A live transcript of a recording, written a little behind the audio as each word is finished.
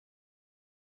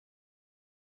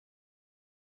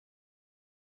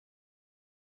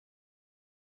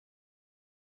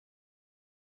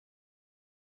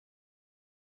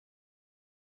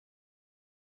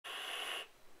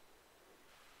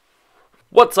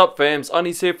What's up fams,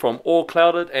 Anis here from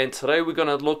allclouded, and today we're going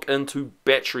to look into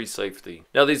battery safety.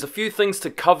 Now there's a few things to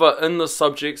cover in this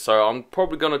subject, so I'm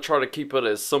probably going to try to keep it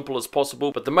as simple as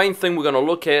possible, but the main thing we're going to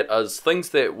look at is things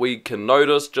that we can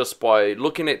notice just by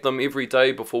looking at them every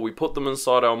day before we put them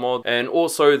inside our mod, and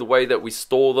also the way that we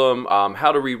store them,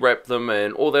 how to rewrap them,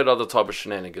 and all that other type of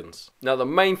shenanigans. Now the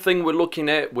main thing we're looking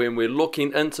at when we're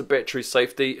looking into battery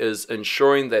safety is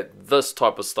ensuring that this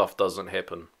type of stuff doesn't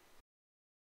happen.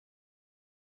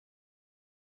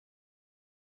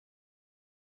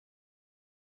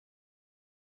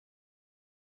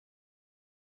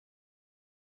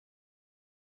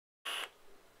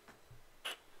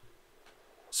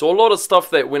 So a lot of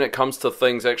stuff that when it comes to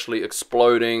things actually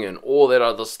exploding and all that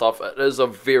other stuff, it is a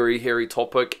very hairy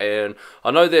topic, and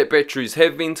I know that batteries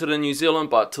have vented in New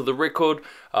Zealand, but to the record,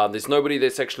 there's nobody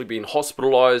that's actually been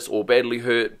hospitalized or badly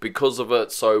hurt because of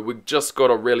it, so we've just got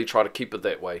to really try to keep it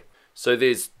that way. So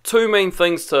there's two main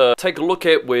things to take a look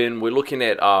at when we're looking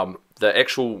at the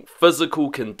actual physical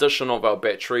condition of our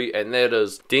battery, and that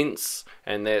is dents,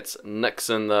 and that's nicks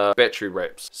in the battery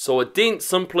wraps. So a dent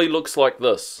simply looks like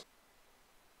this.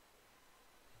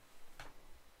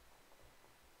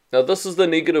 Now this is the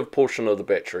negative portion of the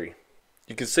battery.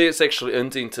 You can see it's actually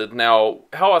indented. Now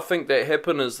how I think that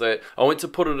happened is that I went to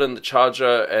put it in the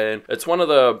charger, and it's one of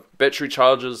the battery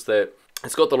chargers that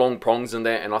it's got the long prongs in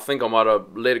that, and I think I might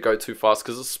have let it go too fast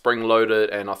because it's spring loaded,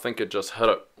 and I think it just hit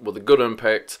it with a good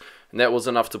impact, and that was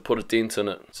enough to put a dent in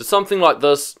it. So something like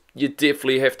this, you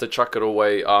definitely have to chuck it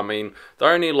away. I mean,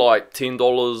 they're only like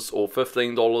 $10 or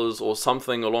 $15 or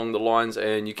something along the lines,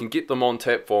 and you can get them on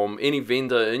tap from any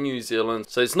vendor in New Zealand.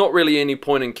 So there's not really any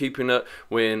point in keeping it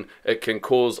when it can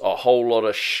cause a whole lot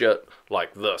of shit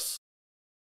like this.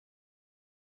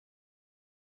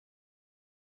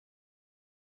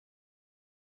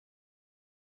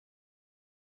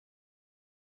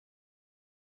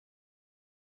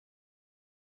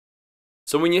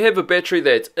 So when you have a battery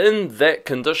that's in that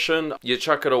condition, you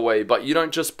chuck it away, but you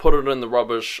don't just put it in the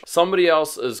rubbish. Somebody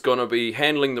else is going to be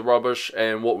handling the rubbish,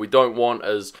 and what we don't want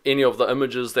is any of the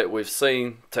images that we've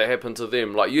seen to happen to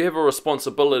them. Like, you have a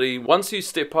responsibility, once you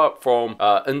step up from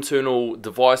internal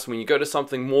device, when you go to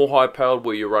something more high powered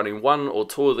where you're running one or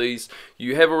two of these,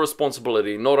 you have a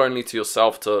responsibility not only to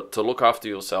yourself to look after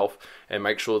yourself and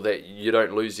make sure that you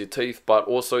don't lose your teeth, but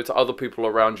also to other people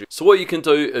around you. So what you can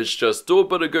do is just do a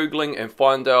bit of Googling and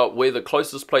find out where the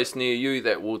closest place near you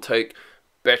that will take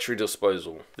battery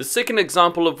disposal. The second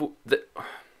example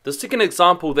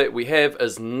that we have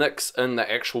is nicks in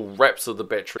the actual wraps of the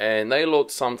battery, and they look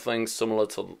something similar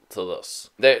to this.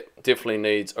 That definitely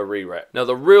needs a rewrap. Now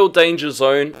the real danger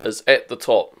zone is at the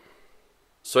top.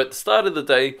 So at the start of the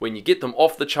day, when you get them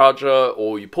off the charger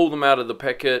or you pull them out of the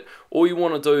packet, all you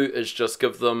want to do is just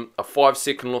give them a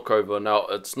 5-second look over. Now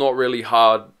it's not really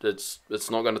hard, it's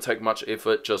not going to take much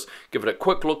effort. Just give it a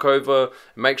quick look over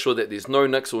and make sure that there's no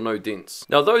nicks or no dents.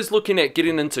 Now those looking at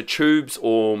getting into tubes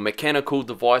or mechanical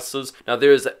devices, now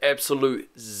there is an absolute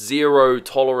zero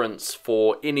tolerance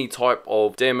for any type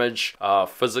of damage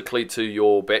physically to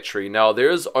your battery. Now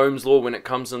there is Ohm's law when it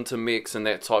comes into mechs and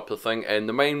that type of thing, and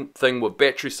the main thing with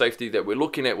battery safety that we're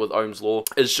looking at with Ohm's law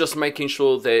is just making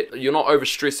sure that you're not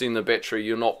overstressing the battery,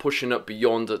 you're not pushing it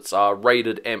beyond its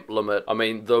rated amp limit. I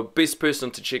mean, the best person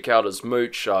to check out is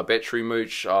Mooch, Battery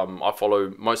Mooch. I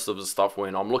follow most of the stuff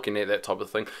when I'm looking at that type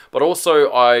of thing, but also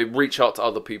I reach out to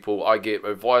other people. I get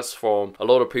advice from a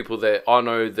lot of people that I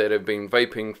know that have been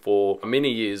vaping for many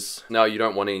years. Now you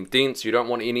don't want any dents, you don't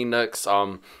want any nicks.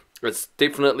 It's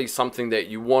definitely something that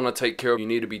you want to take care of. You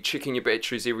need to be checking your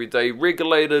batteries every day,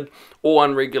 regulated or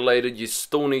unregulated. You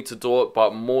still need to do it,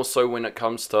 but more so when it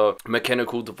comes to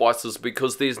mechanical devices,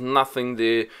 because there's nothing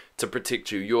there to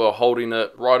protect you. You are holding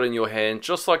it right in your hand,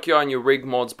 just like you are in your rig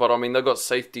mods, but I mean, they've got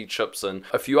safety chips, and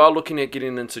if you are looking at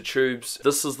getting into tubes,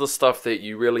 this is the stuff that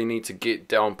you really need to get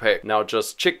down packed. Now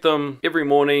just check them every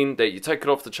morning that you take it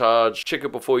off the charge, check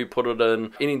it before you put it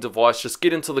in any device. Just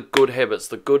get into the good habits.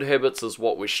 The good habits is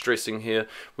what we're stressing here.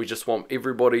 We just want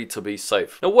everybody to be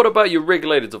safe. Now what about your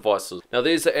regulated devices? Now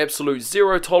there's an absolute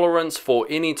zero tolerance for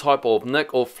any type of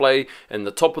nick or flay in the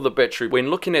top of the battery.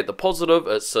 When looking at the positive,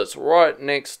 it sits right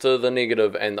next to the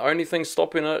negative, and the only thing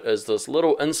stopping it is this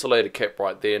little insulator cap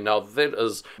right there. Now that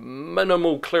is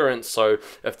minimal clearance, so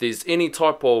if there's any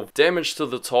type of damage to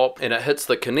the top and it hits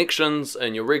the connections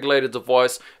in your regulated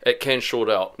device, it can short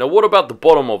out. Now what about the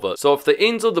bottom of it? So if the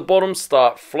ends of the bottom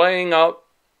start flaying up,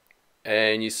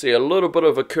 and you see a little bit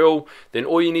of a curl, then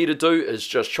all you need to do is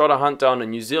just try to hunt down a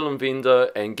New Zealand vendor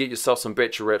and get yourself some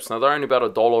battery wraps. Now they're only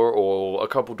about $1 or a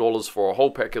couple dollars for a whole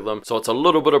pack of them, so it's a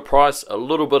little bit of price, a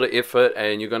little bit of effort,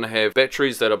 and you're going to have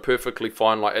batteries that are perfectly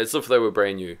fine, like as if they were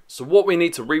brand new. So what we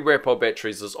need to rewrap our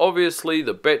batteries is obviously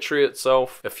the battery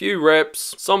itself, a few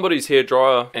wraps, somebody's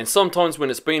hairdryer, and sometimes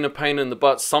when it's been a pain in the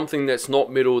butt, something that's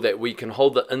not metal that we can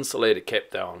hold the insulator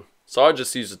cap down. So I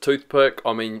just use a toothpick.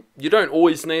 I mean, you don't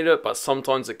always need it, but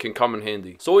sometimes it can come in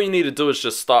handy. So all you need to do is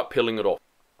just start peeling it off.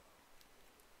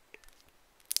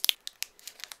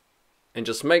 And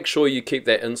just make sure you keep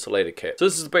that insulator cap. So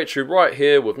this is the battery right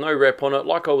here with no wrap on it.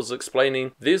 Like I was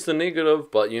explaining, there's the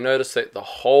negative, but you notice that the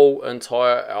whole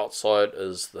entire outside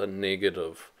is the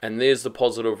negative. And there's the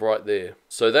positive right there.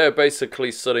 So they're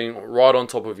basically sitting right on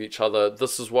top of each other.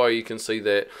 This is why you can see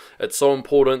that it's so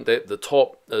important that the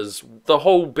top is the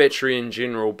whole battery in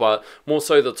general, but more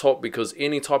so the top, because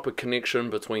any type of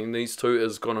connection between these two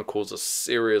is going to cause a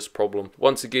serious problem.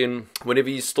 Once again, whenever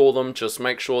you store them, just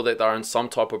make sure that they're in some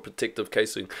type of protective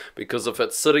casing, because if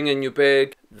it's sitting in your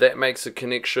bag, that makes a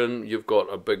connection, you've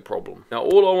got a big problem. Now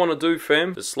all I want to do,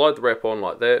 fam, is slide the wrap on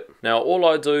like that. Now all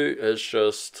I do is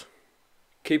just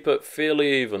keep it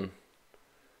fairly even,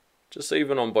 just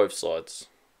even on both sides,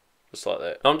 just like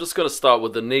that. I'm just going to start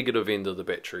with the negative end of the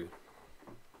battery.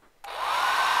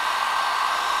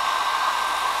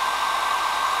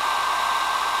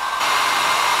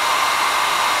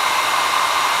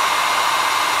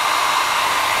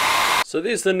 So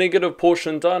there's the negative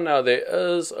portion done. Now there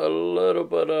is a little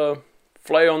bit of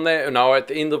flay on that, and now at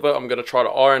the end of it I'm going to try to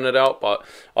iron it out, but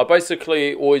I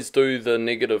basically always do the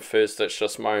negative first. That's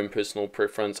just my own personal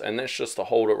preference, and that's just to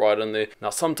hold it right in there.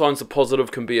 Now sometimes the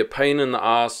positive can be a pain in the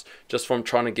ass just from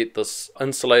trying to get this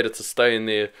insulator to stay in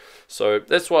there, so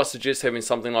that's why I suggest having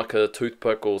something like a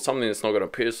toothpick or something that's not going to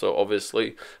pierce it,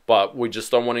 obviously, but we just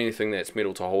don't want anything that's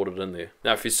metal to hold it in there.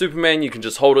 Now if you're Superman, you can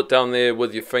just hold it down there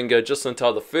with your finger just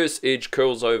until the first edge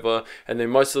curls over, and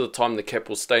then most of the time the cap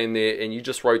will stay in there, and you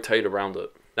just rotate around it.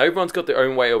 Now everyone's got their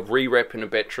own way of rewrapping the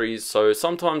batteries, so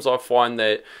sometimes I find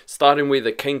that starting where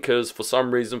the kink is, for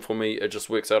some reason for me, it just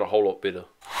works out a whole lot better.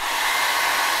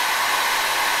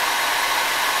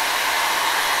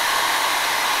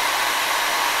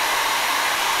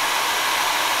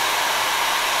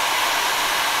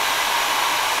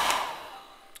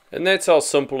 And that's how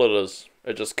simple it is.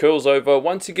 It just curls over.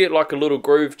 Once you get like a little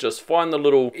groove, just find the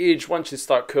little edge. Once you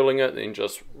start curling it, then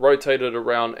just rotate it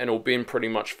around and it'll bend pretty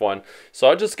much fine.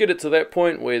 So I just get it to that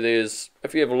point where there's,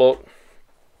 if you have a look,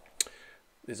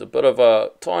 there's a bit of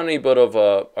a tiny bit of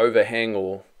a overhang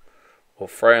or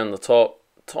fray on the top,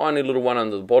 tiny little one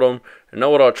under the bottom. And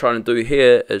now what I'm trying to do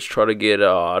here is try to get,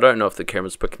 I don't know if the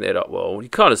camera's picking that up well, you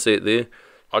kind of see it there.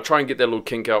 I try and get that little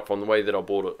kink out from the way that I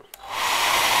bought it.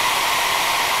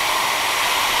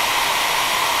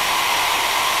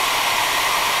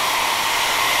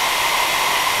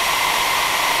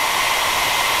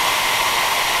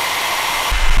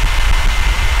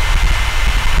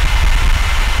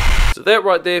 So that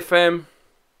right there, fam,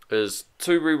 is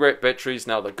 2 rewrapped batteries.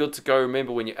 Now they're good to go.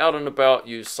 Remember, when you're out and about,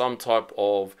 use some type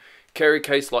of carry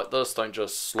case like this. Don't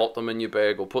just slot them in your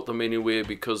bag or put them anywhere,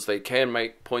 because they can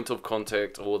make point of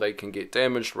contact or they can get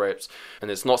damaged wraps,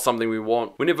 and it's not something we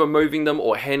want. Whenever moving them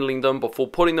or handling them, before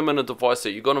putting them in a device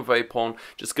that you're going to vape on,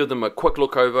 just give them a quick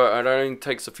look over. It only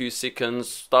takes a few seconds.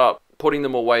 Start putting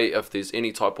them away if there's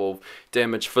any type of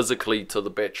damage physically to the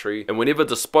battery. And whenever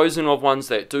disposing of ones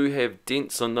that do have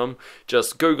dents in them,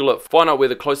 just Google it, find out where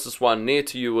the closest one near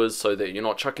to you is, so that you're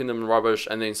not chucking them in rubbish,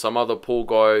 and then some other poor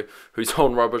guy who's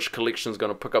on rubbish collection is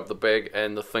going to pick up the bag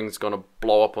and the thing's going to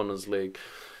blow up on his leg.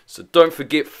 So don't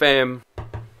forget, fam,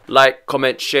 like,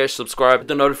 comment, share, subscribe, hit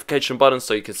the notification button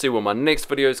so you can see when my next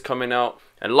video is coming out.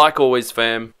 And like always,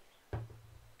 fam,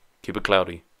 keep it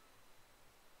cloudy.